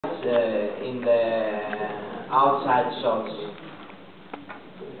in the outside shots.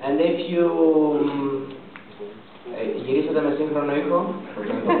 And if you γυρίσατε με σύγχρονο ήχο,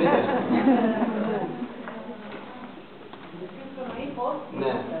 μπορείτε να το πείτε. Σύγχρονο ήχο.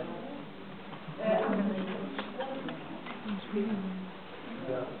 Ναι.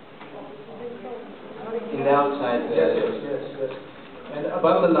 In the outside. Yes. And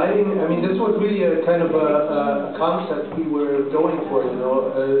about the lighting, I mean, this was really a kind of a concept we were going for, you know,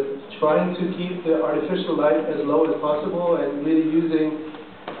 trying to keep the artificial light as low as possible and really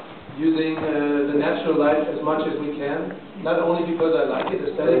using the natural light as much as we can. Not only because I like it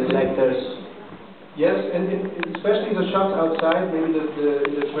aesthetically. Reflectors. Yes, and especially the shots outside, maybe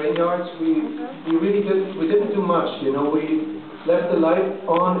the train yards, we really didn't do much, you know. We left the light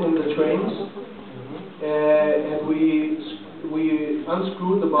on in the trains, and we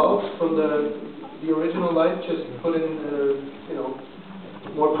unscrewed the bulbs from the original light, just put in you know,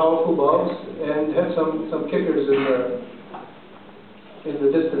 more powerful bulbs, and had some kickers in the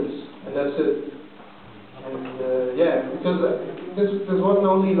distance, and that's it. And yeah, because this wasn't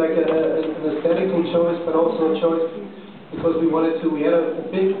only like an aesthetical choice, but also a choice because we had a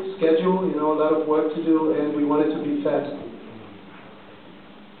big schedule, you know, a lot of work to do, and we wanted to be fast.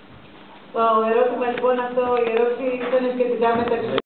 Το ερώτημα λοιπόν αυτό, η ερώτηση ήταν σχετικά με τα